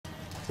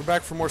We're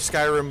back for more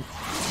Skyrim.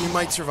 We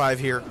might survive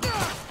here.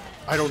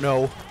 I don't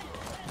know.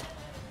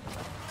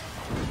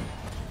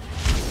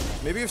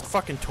 Maybe if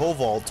fucking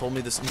Torvald told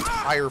me this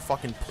entire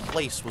fucking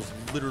place was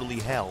literally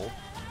hell.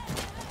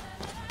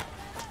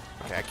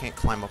 Okay, I can't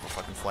climb up a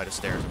fucking flight of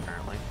stairs,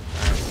 apparently.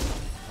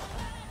 Alright.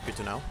 Good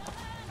to know.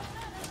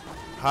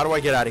 How do I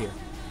get out of here?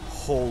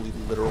 Holy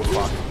literal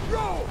fuck.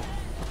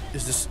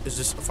 Is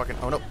this a fucking...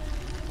 Oh, no.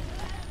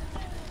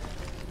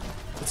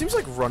 It seems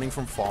like running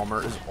from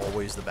Falmer is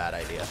always the bad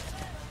idea.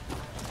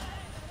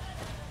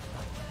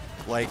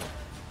 Like,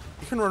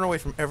 you can run away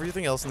from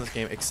everything else in this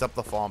game except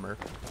the Falmer.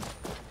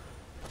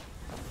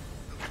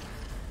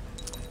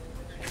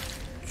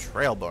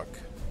 Trail book.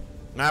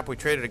 Map we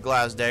traded a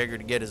glass dagger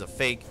to get is a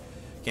fake.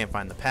 Can't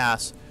find the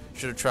pass.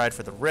 Should have tried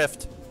for the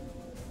rift.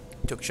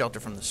 Took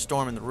shelter from the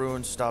storm in the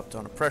ruins. Stopped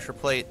on a pressure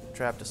plate.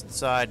 Trapped us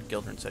inside.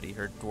 Gildren said he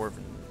heard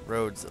dwarven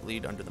roads that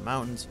lead under the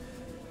mountains.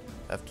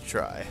 Have to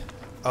try.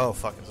 Oh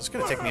fuck! Is this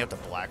gonna take me up to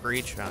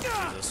Blackreach?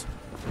 Oh Jesus!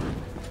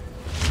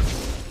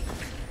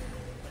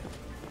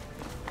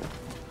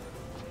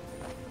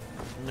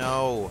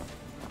 No!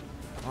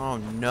 Oh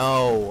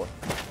no!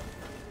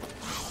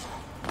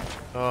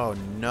 Oh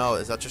no,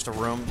 is that just a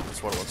room?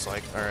 That's what it looks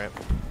like. Alright.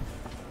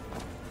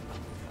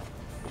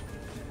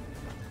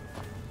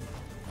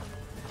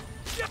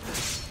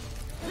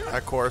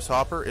 That chorus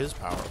hopper is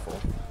powerful.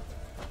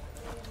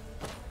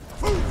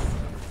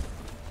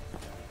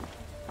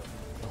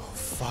 Oh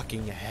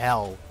fucking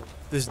hell.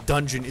 This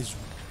dungeon is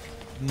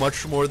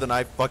much more than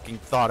I fucking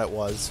thought it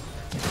was.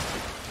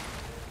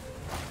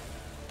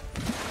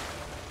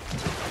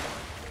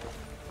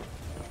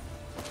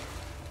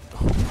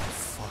 Oh my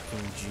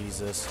fucking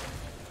Jesus.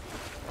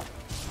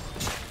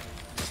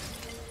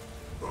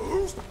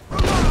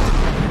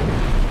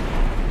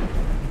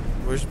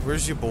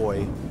 Where's your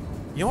boy?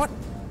 You know what?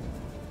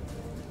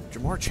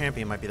 Jamor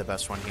Champion might be the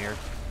best one here.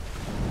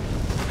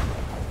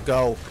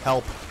 Go.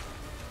 Help.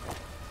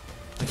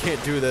 I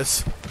can't do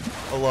this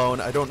alone.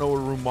 I don't know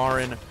where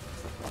Rumarin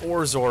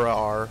or Zora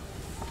are.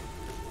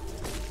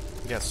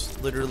 Yes,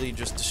 literally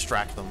just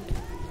distract them.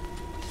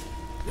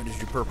 That is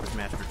your purpose,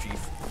 Master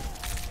Chief.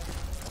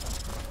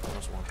 I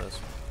also want this.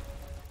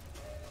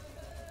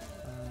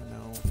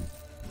 No.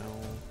 No.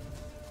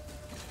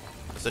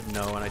 I said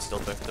no and I still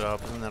picked it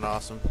up. Isn't that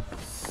awesome?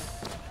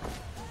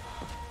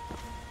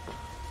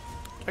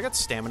 I got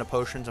stamina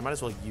potions. I might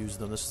as well use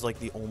them. This is like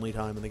the only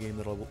time in the game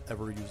that I'll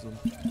ever use them.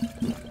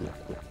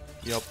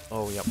 Yep.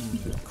 Oh, yep.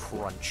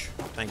 Crunch.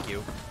 Thank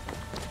you.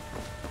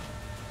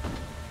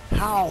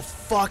 How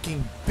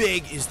fucking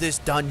big is this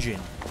dungeon?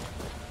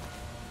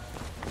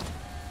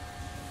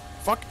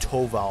 Fuck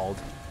Torvald.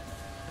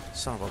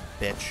 Son of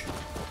a bitch.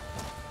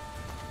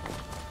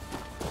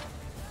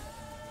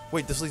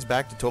 Wait, this leads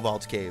back to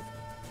Torvald's cave.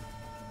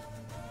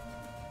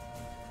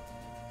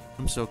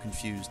 I'm so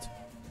confused.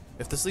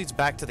 If this leads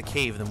back to the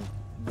cave, then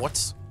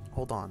what's...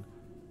 Hold on.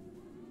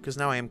 Because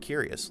now I am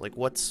curious. Like,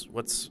 what's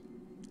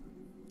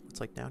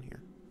like down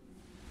here?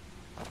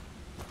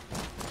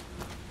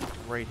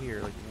 Right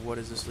here. Like, what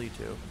does this lead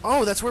to?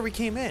 Oh, that's where we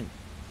came in!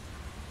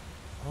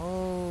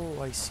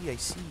 Oh, I see, I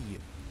see.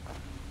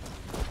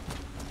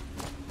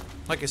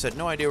 Like I said,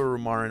 no idea where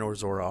Rumarin or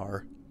Zora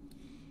are.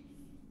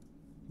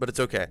 But it's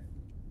okay.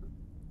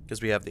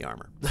 Because we have the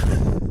armor.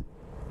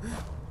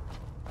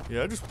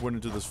 Yeah, I just went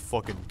into this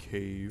fucking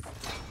cave.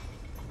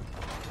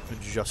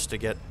 Just to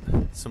get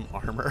some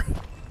armor.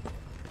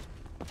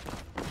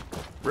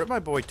 Rip my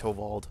boy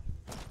Torvald.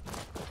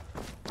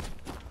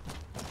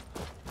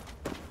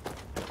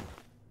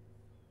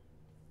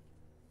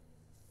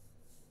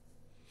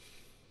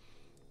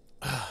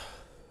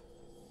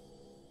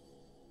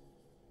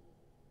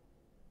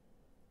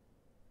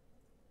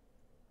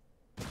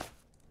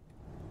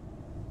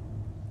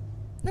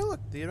 Hey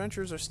look, the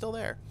adventures are still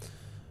there.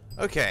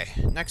 Okay,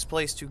 next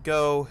place to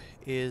go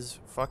is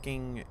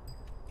fucking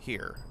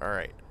here.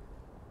 Alright.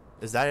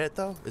 Is that it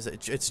though? Is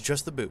it? It's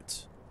just the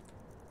boots.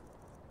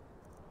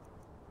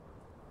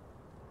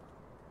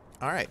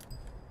 Alright.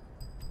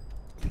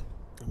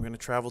 I'm gonna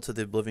travel to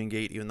the Oblivion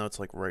Gate, even though it's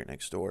like right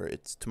next door.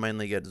 It's to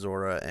mainly get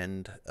Zora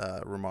and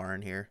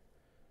Rumarin here.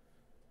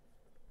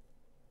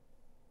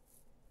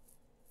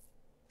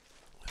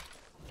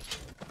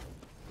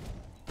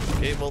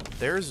 Okay, well,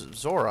 there's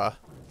Zora.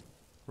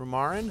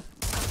 Rumarin?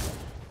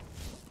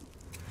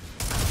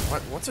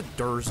 What's a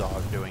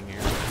Durzog doing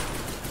here?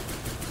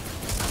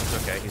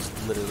 It's okay, he's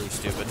literally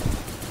stupid.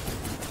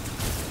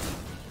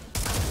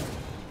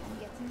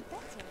 Getting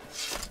better.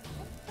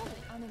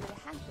 Probably only with a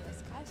handful of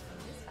scars from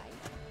this fight.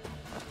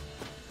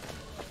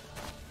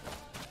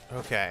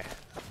 Okay,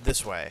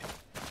 this way.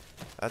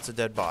 That's a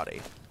dead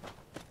body.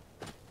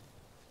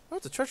 Oh,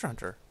 it's a treasure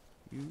hunter.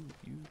 You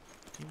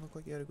look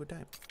like you had a good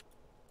time.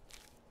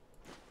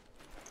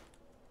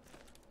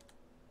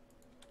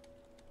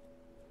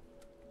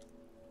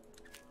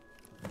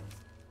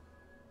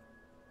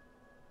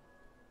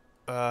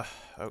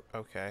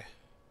 Okay.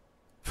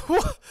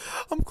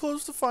 I'm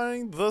close to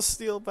finding the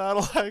steel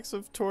battle axe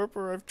of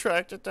Torpor. I've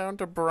tracked it down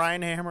to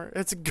Brinehammer.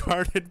 It's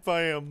guarded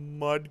by a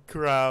mud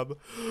crab.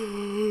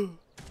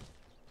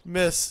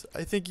 Miss,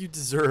 I think you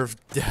deserve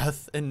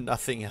death and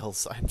nothing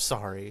else. I'm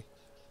sorry.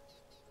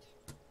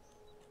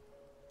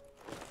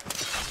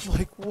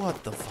 Like,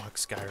 what the fuck,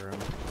 Skyrim?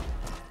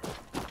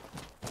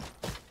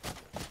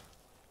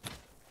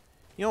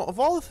 You know, of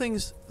all the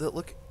things that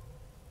look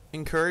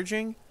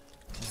encouraging,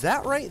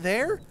 that right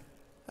there,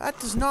 that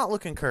does not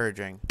look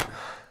encouraging.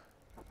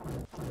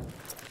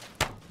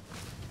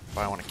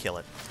 But I want to kill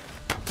it.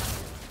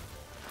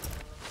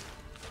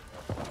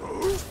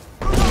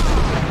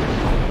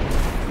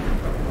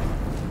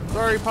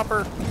 Sorry,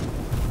 pupper.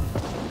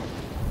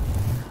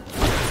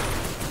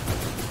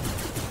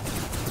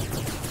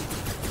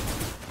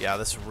 Yeah,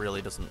 this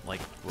really doesn't,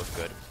 like, look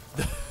good.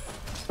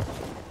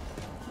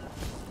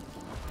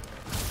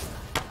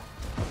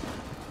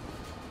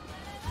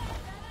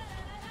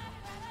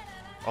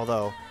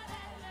 Although...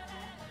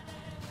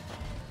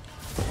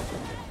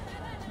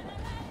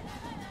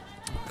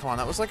 Come on,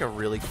 that was, like, a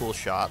really cool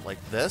shot. Like,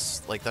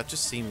 this, like, that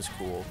just seems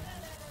cool.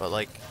 But,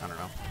 like, I don't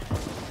know.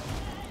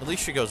 At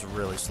least she goes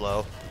really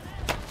slow.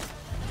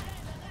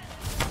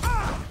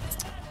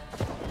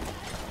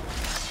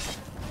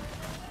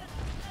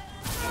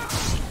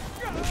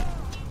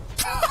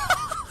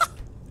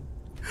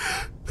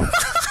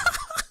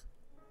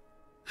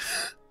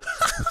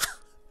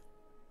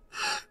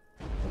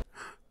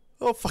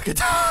 Oh, fuck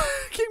it.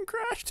 Game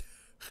crashed.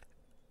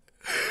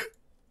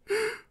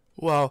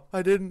 Wow,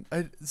 I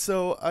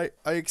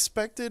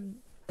expected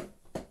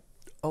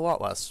a lot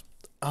less.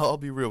 I'll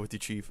be real with you,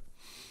 Chief.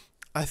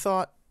 I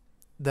thought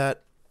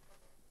that...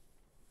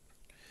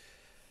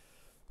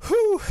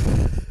 Whew.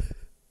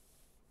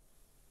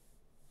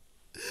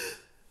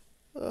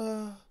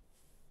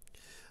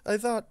 I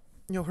thought,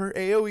 you know, her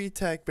AoE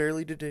attack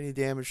barely did any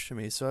damage to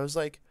me, so I was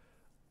like,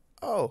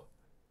 oh,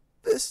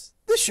 this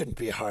shouldn't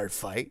be a hard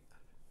fight.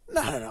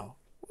 No.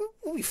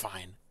 We'll be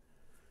fine.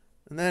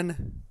 And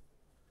then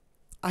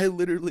I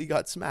literally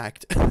got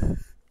smacked.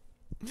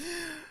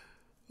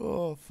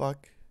 Oh,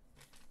 fuck.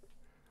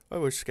 I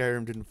wish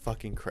Skyrim didn't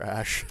fucking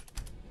crash.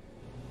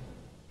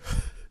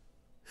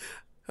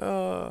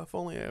 If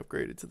only I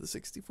upgraded to the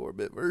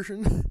 64-bit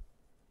version.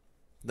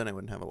 Then I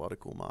wouldn't have a lot of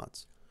cool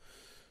mods.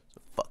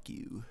 So fuck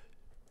you.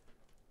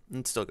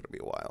 It's still going to be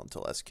a while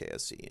until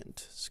SKSE and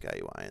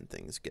SkyUI and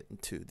things get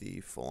into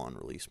the full-on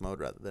release mode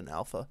rather than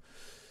alpha.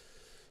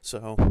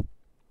 So,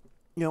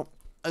 you know,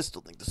 I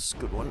still think this is a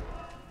good one.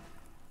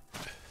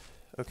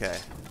 Okay,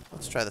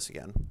 let's try this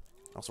again.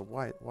 Also,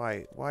 why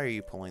are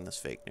you pulling this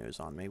fake news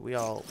on me? We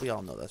all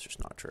know that's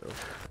just not true.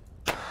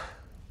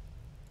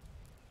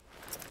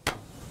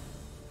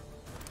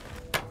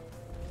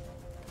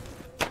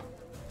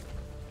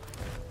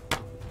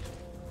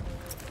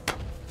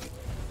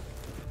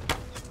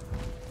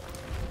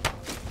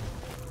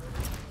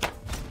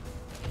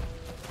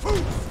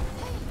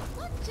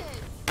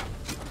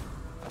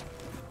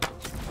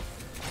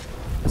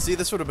 See,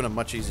 this would have been a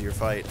much easier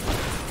fight.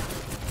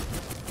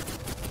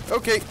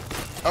 Okay,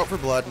 out for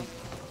blood.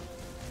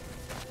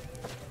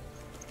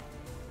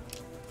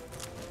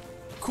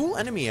 Cool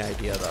enemy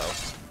idea, though.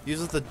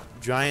 Uses the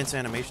giant's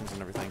animations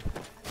and everything.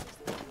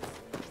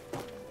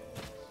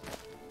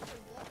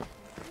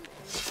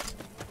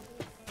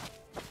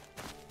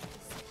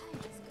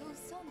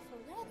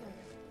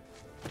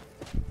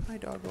 Hi,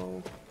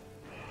 doggo.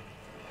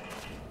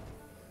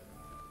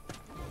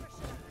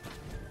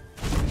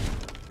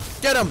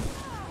 Get him!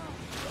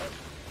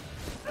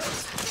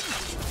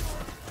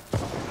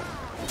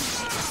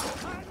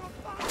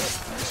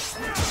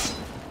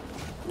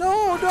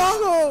 No,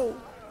 doggo!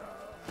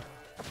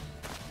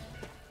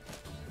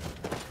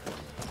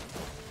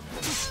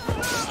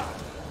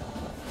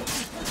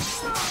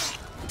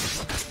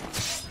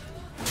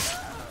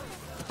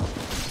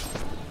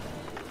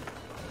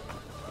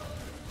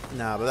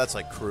 Nah, but that's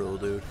like cruel,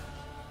 dude.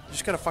 You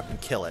just gotta fucking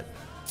kill it.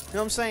 You know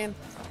what I'm saying?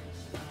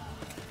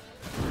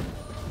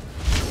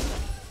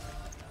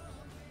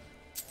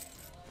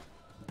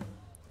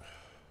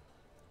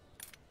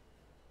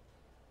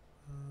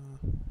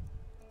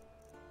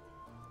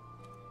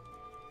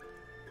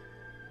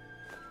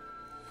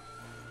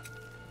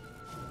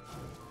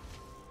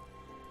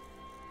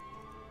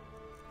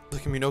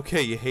 Like, I mean,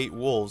 okay, you hate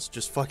wolves,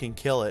 just fucking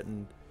kill it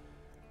and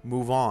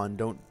move on.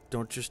 Don't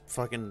just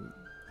fucking,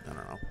 I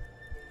don't know.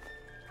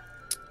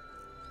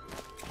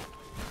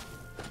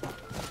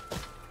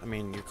 I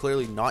mean, you're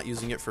clearly not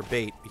using it for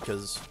bait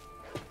because...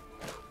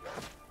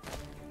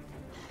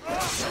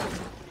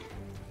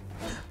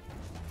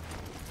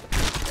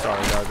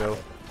 Sorry, doggo.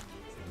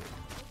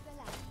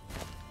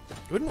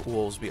 Wouldn't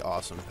wolves be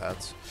awesome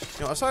pets?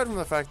 You know, aside from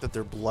the fact that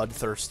they're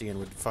bloodthirsty and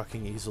would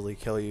fucking easily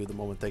kill you the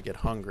moment they get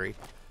hungry.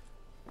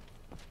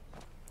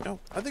 No,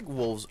 I think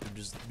wolves are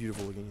just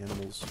beautiful looking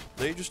animals.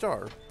 They just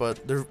are,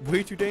 but they're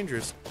way too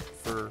dangerous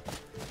for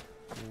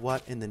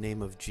what in the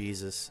name of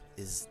Jesus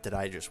did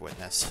I just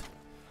witness?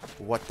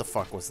 What the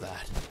fuck was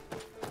that?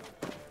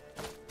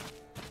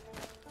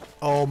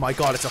 Oh my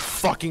god, it's a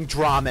fucking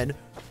Draman!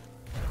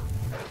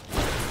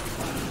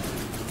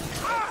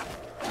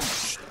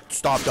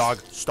 Stop, dog.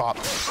 Stop.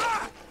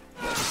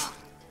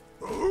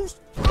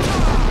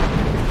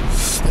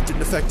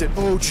 infected.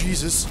 Oh,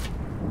 Jesus.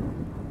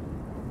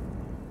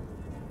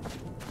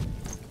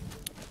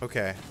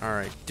 Okay,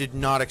 alright. Did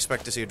not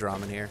expect to see a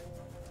drum in here.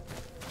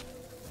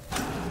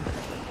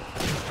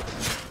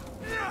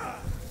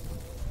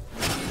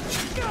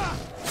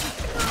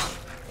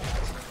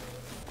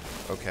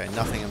 Okay,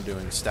 nothing I'm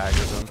doing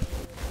staggers him.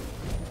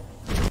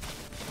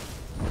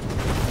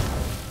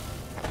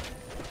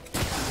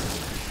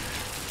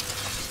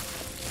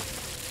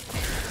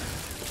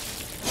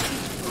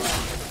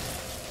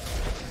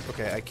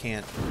 Okay, I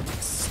can't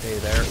stay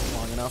there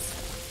long enough.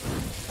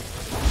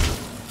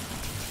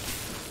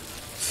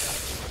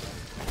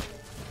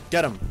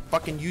 Get him!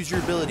 Fucking use your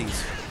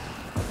abilities.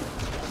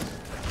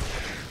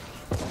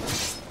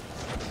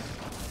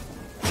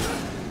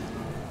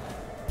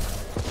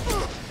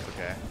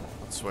 Okay,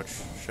 let's switch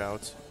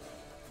shouts.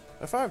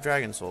 If I have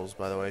Dragon Souls,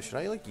 by the way, should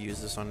I, like,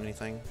 use this on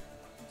anything?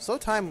 Slow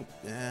time,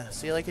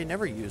 see, like, I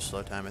never use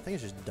slow time. I think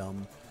it's just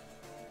dumb.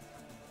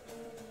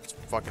 It's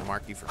fucking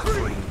marky for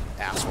free,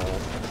 asshole.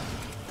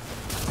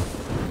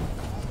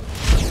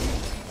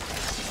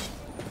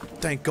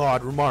 Thank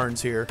God,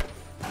 Ramarn's here.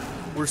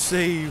 We're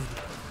saved.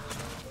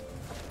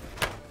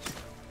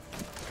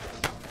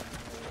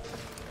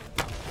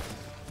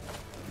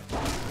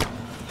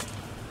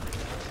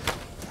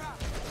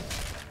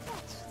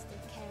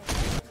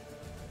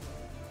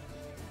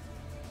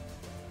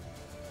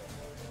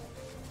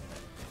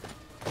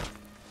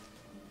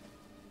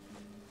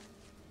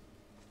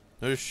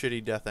 There's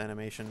shitty death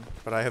animation,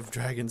 but I have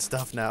dragon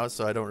stuff now,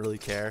 so I don't really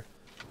care.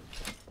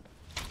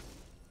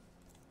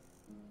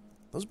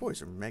 Those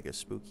boys are mega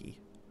spooky.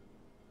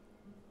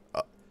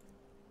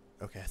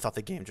 Okay, I thought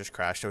the game just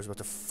crashed. I was about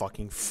to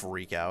fucking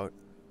freak out.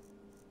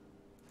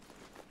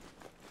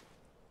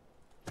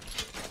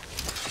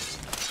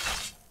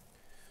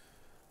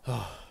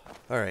 Oh,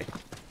 alright.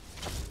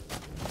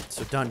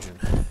 So, dungeon.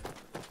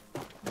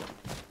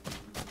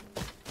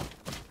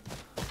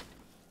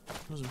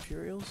 Those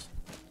Imperials?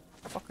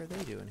 What the fuck are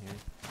they doing here?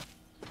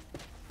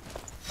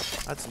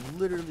 That's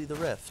literally the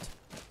rift.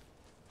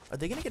 Are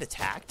they gonna get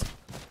attacked?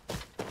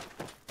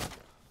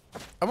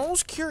 I'm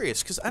almost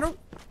curious, because I don't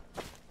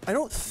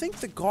think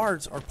the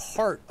guards are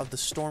part of the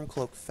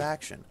Stormcloak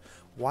faction.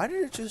 Why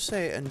did it just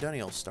say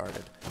Enduniel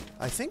started?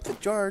 I think the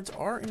guards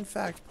are, in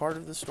fact, part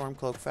of the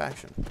Stormcloak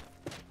faction.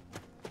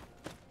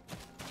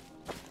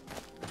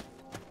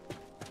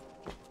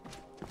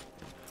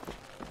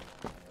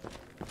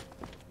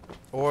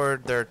 Or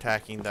they're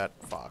attacking that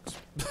fox.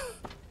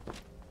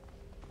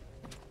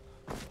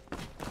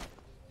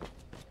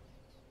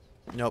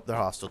 Nope, they're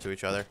hostile to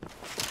each other.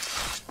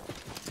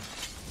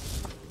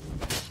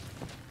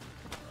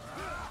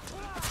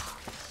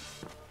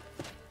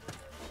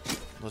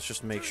 Let's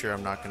just make sure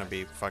I'm not gonna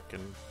be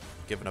fucking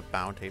given a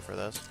bounty for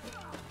this.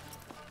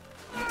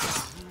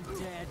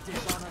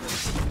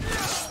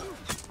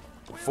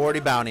 40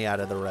 bounty out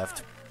of the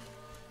rift.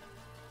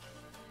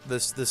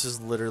 This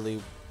is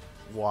literally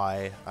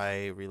why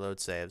I reload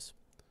saves.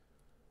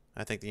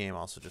 I think the game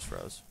also just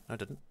froze. No, it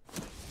didn't.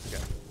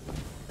 Okay.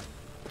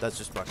 That's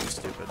just fucking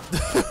stupid.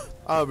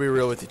 I'll be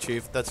real with you,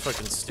 Chief. That's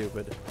fucking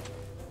stupid.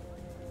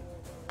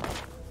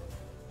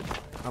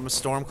 I'm a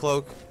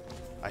Stormcloak.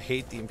 I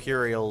hate the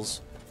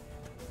Imperials.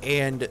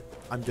 And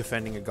I'm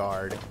defending a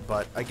guard.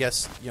 But I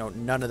guess, you know,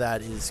 none of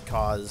that is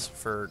cause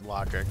for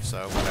logic,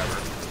 so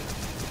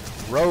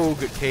whatever.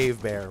 Rogue Cave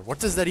Bear. What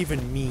does that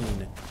even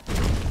mean?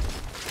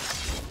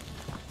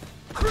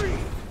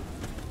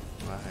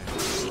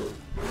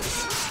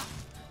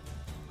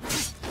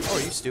 Oh, are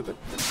you stupid?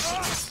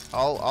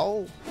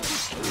 I'll...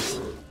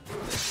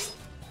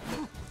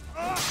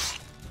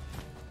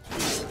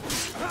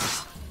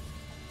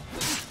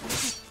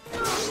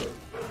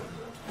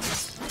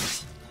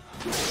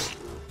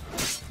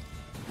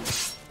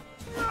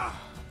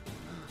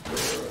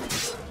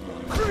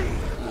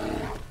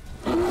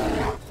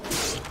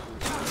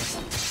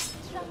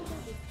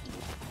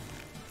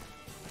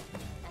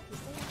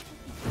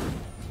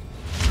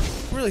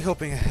 I'm really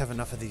hoping I have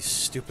enough of these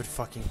stupid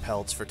fucking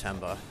pelts for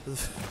Temba.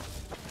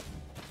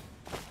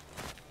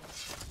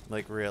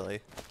 Like,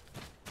 really.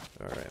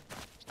 Alright.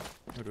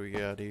 What do we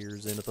got here?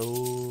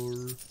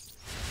 Xanathor.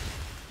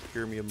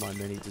 Cure me of my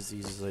many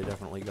diseases I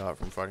definitely got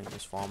from fighting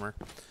this Falmer.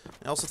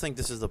 I also think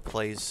this is the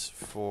place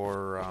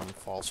for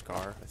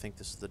Falscar. I think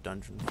this is the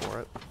dungeon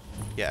for it.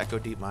 Yeah, Echo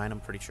Deep Mine, I'm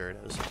pretty sure it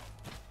is.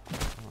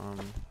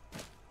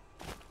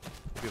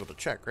 Be able to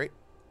check, right?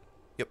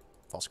 Yep,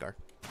 Falscar.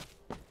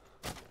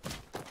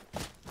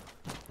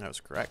 That was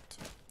correct.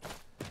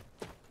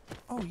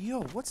 Oh,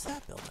 yo, what's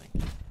that building?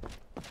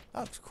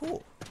 That looks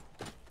cool.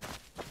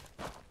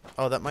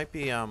 Oh, that might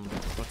be,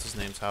 what's his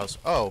name's house?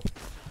 Oh.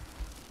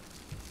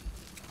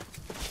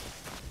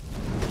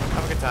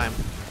 Have a good time.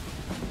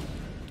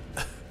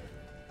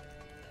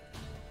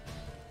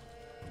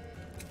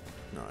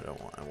 No, I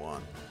don't want. I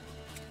want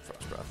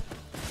Frost Breath.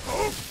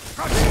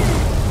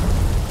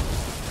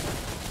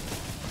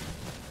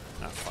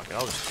 Ah, fuck it.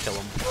 I'll just kill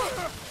him.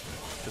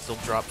 Because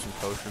they'll drop some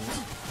potions.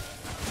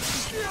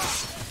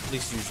 At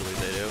least usually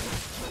they do.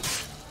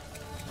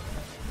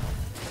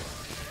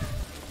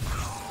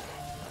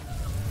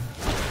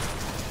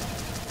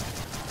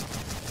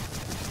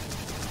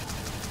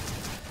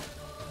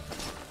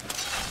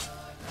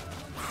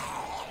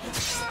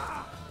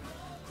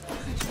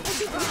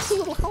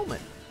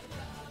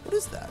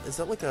 is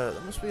that like a,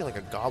 that must be like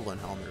a goblin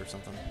helmet or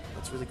something.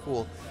 That's really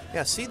cool.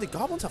 Yeah, see, the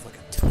goblins have like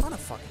a ton of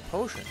fucking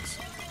potions.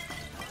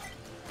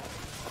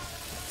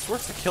 It's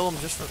worth to kill them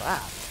just for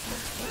that.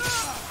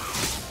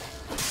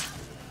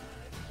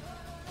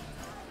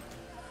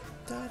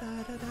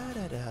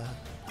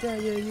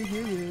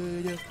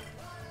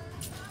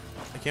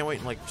 I can't wait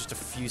in like just a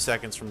few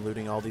seconds from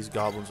looting all these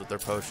goblins with their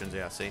potions.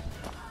 Yeah, see?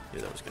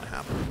 Knew that was gonna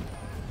happen.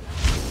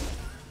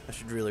 I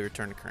should really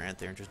return to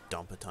Curator and just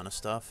dump a ton of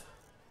stuff.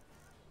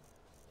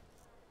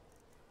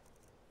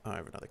 Oh, I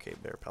have another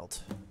cave bear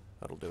pelt.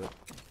 That'll do it.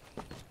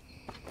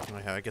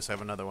 I guess I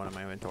have another one in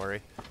my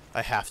inventory.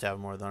 I have to have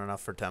more than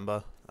enough for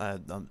Temba.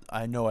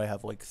 I know I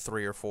have like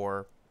 3 or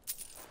 4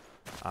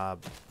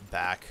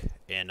 back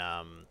in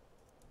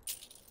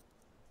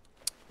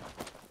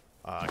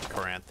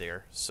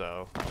Curator,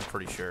 so I'm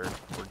pretty sure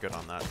we're good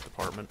on that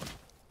department.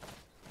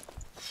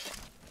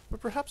 But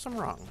perhaps I'm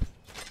wrong.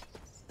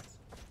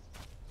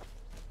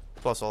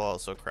 Plus, I'll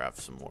also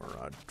craft some more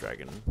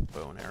dragon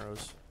bow and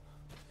arrows.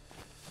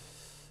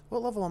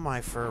 What level am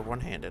I for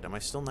one-handed? Am I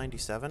still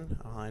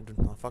 97? I don't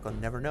know. Fuck, I'll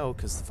never know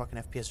because the fucking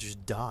FPS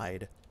just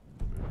died.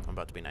 I'm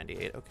about to be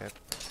 98. Okay.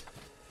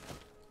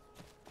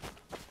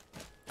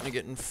 I'm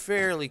getting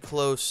fairly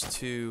close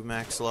to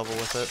max level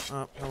with it.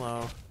 Oh,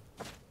 hello.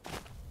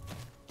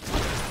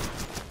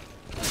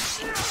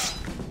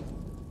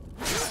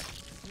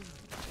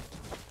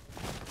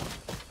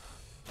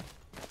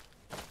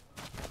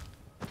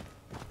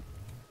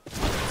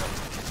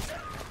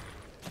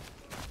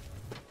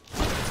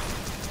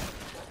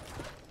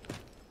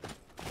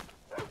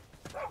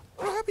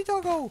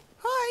 Doggo!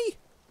 Hi!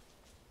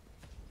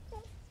 You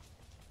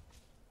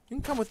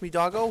can come with me,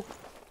 doggo.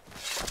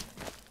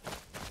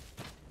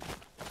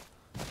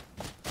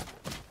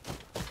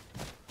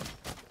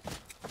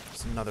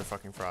 It's another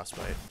fucking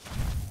frostbite.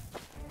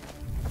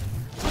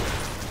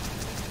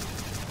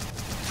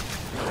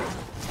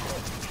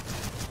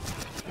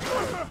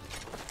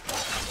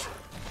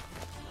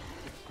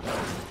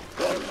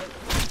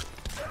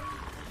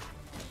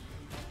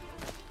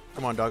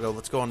 Come on, doggo.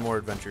 Let's go on more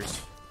adventures.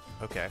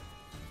 Okay.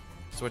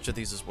 So which of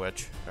these is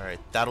which? Alright,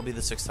 that'll be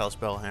the 6th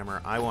Hellspell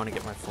Hammer. I want to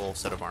get my full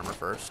set of armor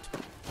first.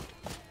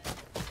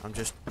 I'm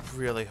just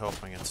really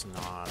hoping it's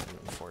not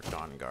for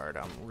Dawnguard.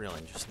 I'm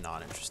really just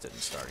not interested in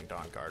starting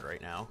Dawnguard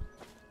right now.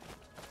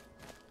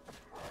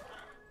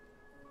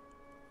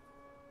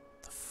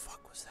 The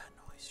fuck was that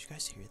noise? Did you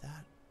guys hear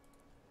that?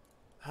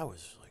 That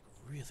was like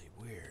really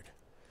weird.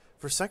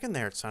 For a second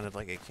there, it sounded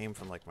like it came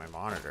from like my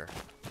monitor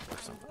or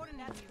something.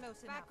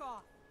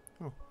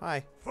 Oh,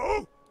 hi.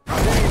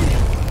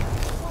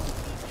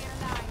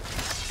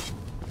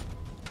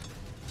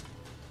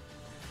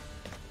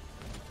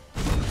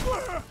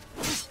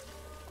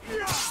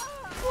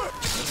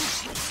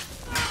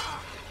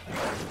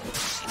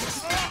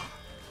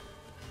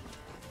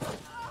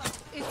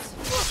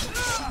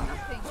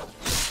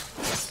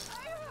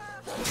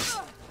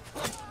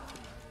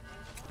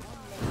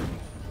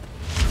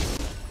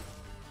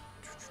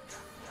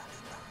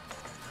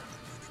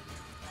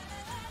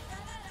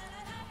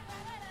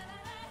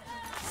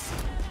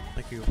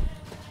 Thank you.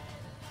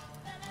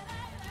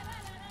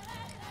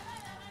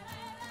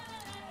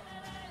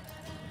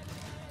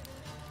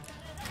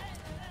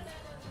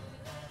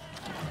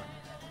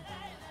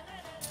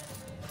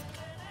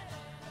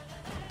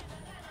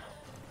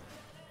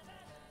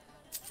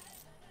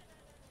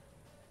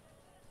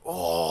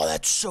 Oh,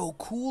 that's so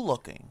cool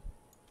looking.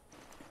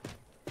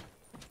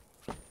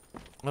 I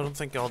don't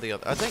think all the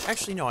other... I think,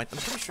 actually, no, I'm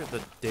pretty sure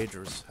the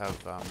Daedrus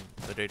have,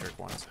 the Daedric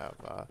ones have,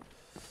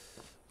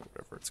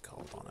 whatever it's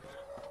called on it.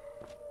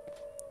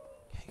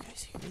 Yeah, you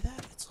guys hear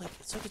that? It's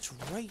like it's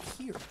right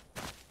here.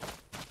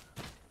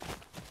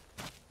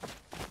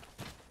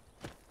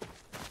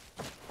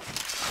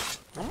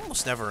 I'm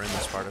almost never in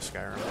this part of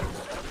Skyrim.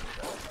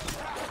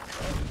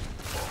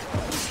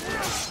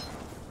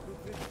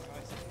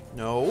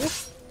 No,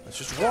 that's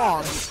just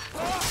wrong.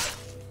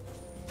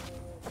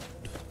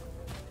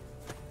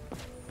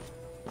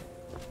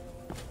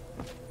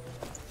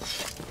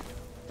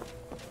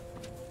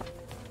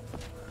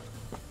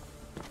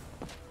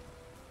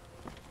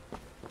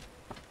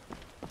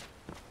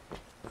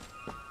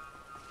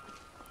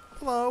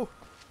 Hello.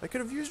 I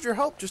could have used your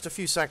help just a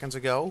few seconds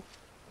ago.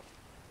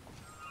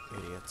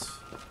 Idiots.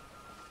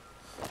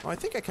 Oh, I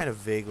think I kind of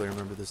vaguely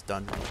remember this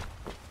dungeon.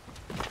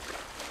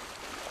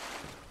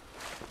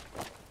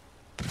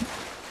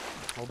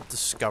 I'll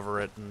discover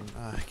it, and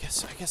I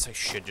guess I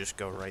should just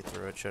go right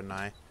through it, shouldn't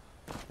I?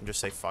 And just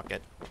say fuck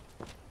it.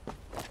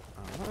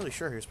 I'm not really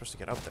sure how you're supposed to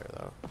get up there,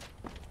 though.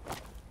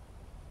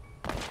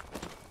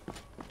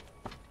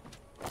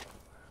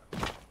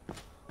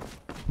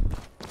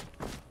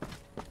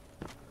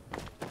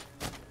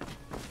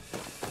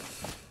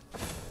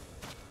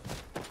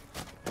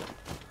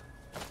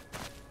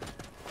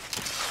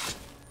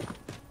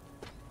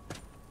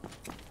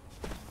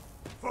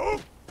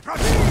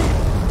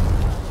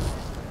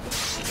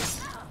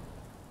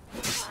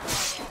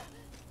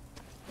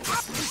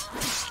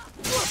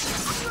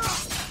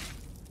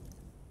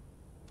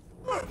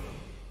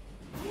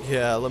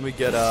 Yeah, let me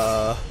get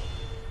let's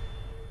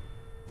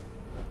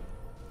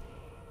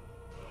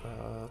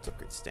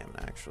upgrade stamina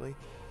actually.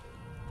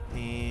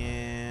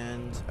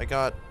 And I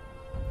got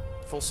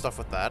full stuff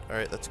with that.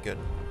 Alright, that's good.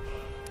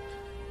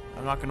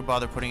 I'm not gonna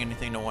bother putting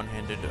anything to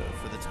one-handed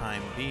for the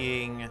time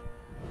being.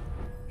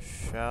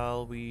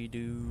 Shall we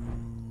do...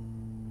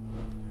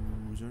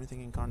 Is there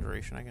anything in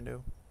Conjuration I can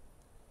do?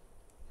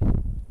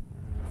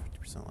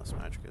 50% less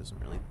magic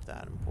isn't really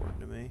that important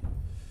to me.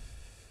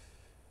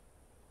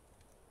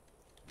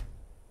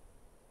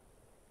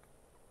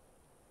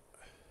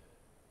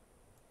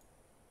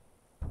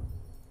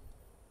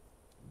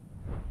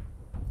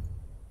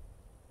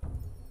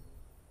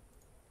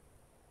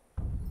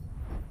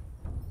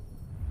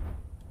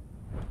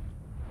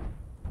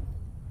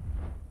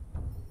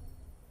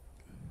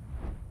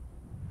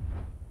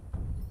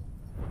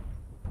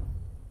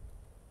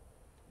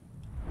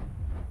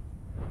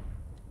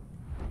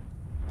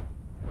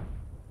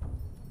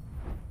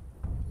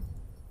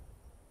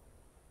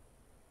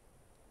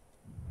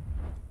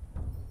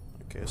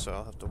 Okay, so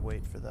I'll have to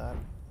wait for that.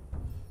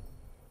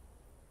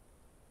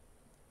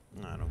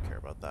 No, I don't care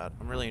about that.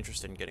 I'm really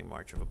interested in getting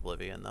March of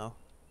Oblivion, though.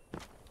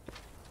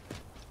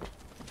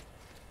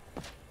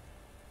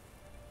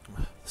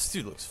 This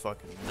dude looks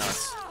fucking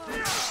nuts.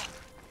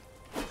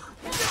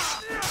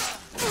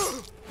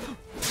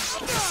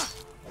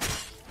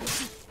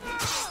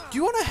 Do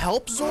you want to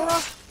help, Zora?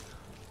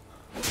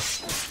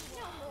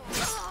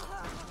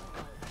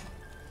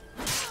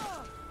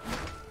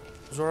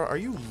 Zora, are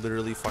you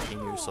literally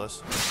fucking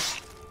useless?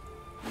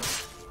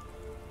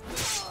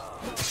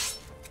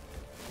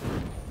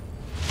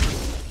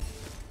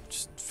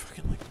 Just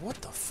fucking like, what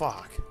the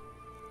fuck?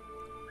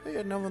 Hey,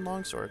 an Elven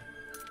longsword.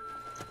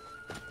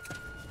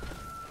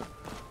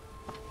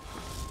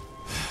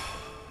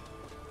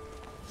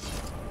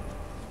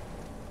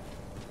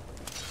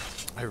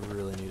 I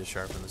really need to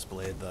sharpen this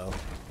blade, though.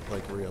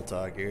 Like, real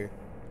talk here.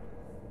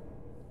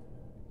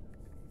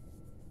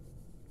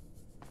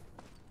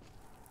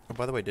 Oh,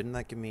 by the way, didn't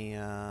that give me,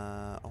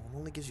 oh, it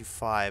only gives you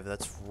 5.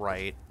 That's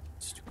right.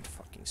 Stupid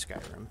fucking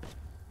Skyrim.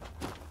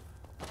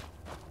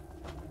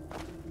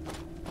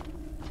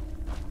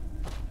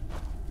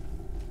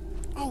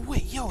 Oh,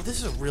 wait, yo,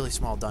 this is a really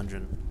small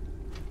dungeon.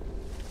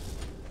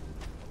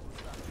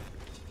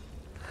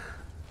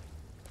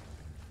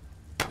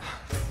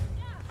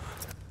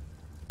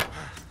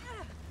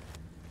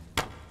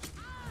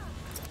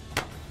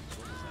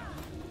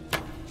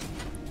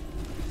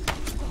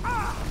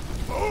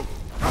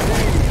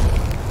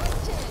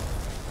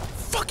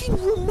 Fucking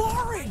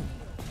Rumarin!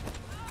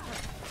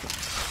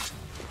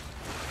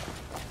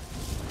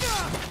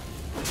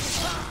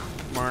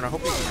 Marn, I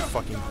hope you get your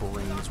fucking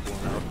brains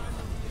blown out.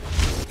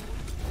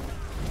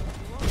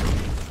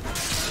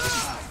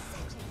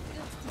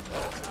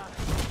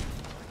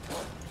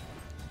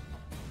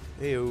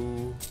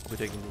 Heyo, I'll be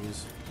taking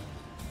these.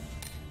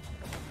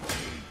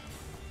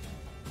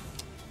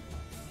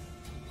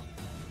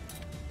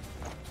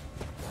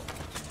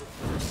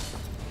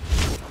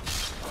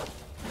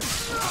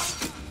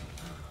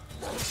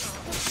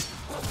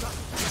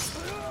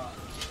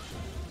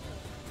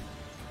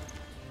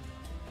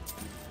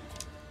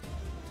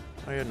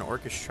 I had an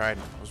orcish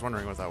trident. I was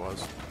wondering what that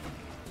was.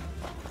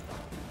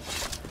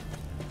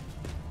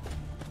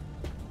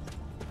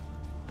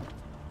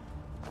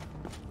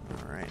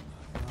 Alright.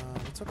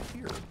 What's up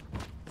here?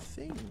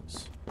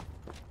 Things.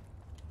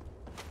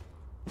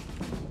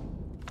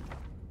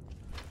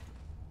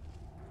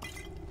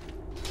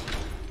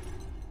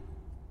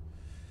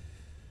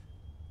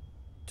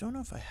 Don't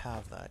know if I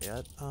have that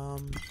yet.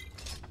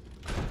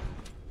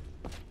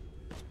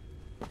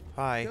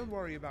 Hi. Don't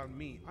worry about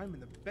me. I'm in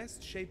the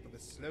best shape of a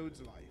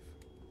Slode's life.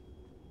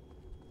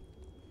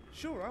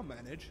 Sure, I'll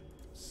manage.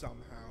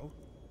 Somehow.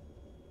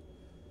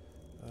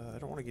 I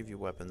don't want to give you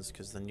weapons,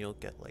 because then you'll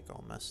get, like,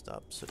 all messed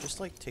up. So just,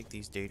 like, take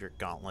these Daedric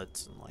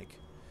gauntlets and, like...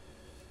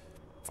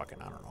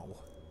 Fucking, I don't know.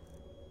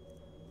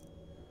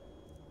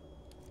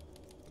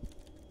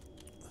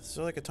 Is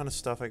there, like, a ton of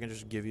stuff I can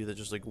just give you that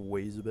just, like,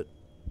 weighs a bit?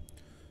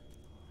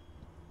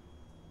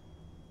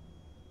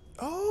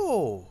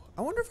 Oh!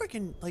 I wonder if I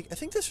can, like, I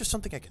think this is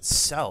something I can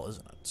sell,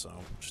 isn't it? So,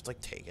 just,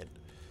 like, take it.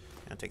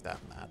 And take that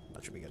and that.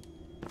 That should be good.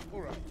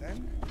 Alright,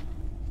 then.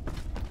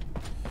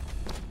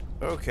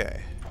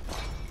 Okay.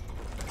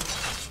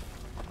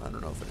 I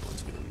don't know if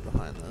anyone's going to be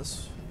behind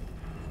this.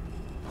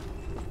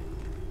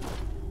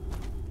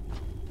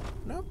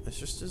 Nope, it's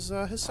just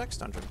his sex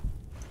dungeon.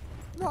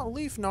 No,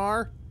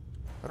 Leafnar!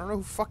 I don't know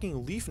who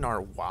fucking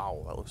Leafnar...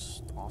 Wow, that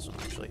looks awesome,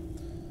 actually.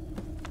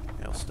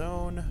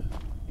 Hailstone.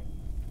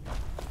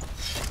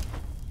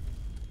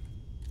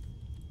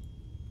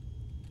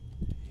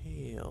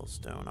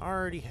 Hailstone. I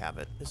already have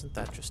it. Isn't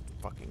that just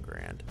fucking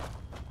grand?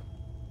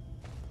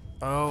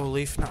 Oh,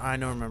 Leafnar. I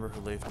remember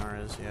who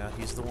Leafnar is. Yeah,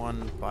 he's the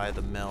one by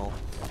the mill.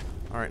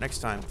 Alright, next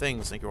time.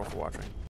 Things. Thank you all for watching.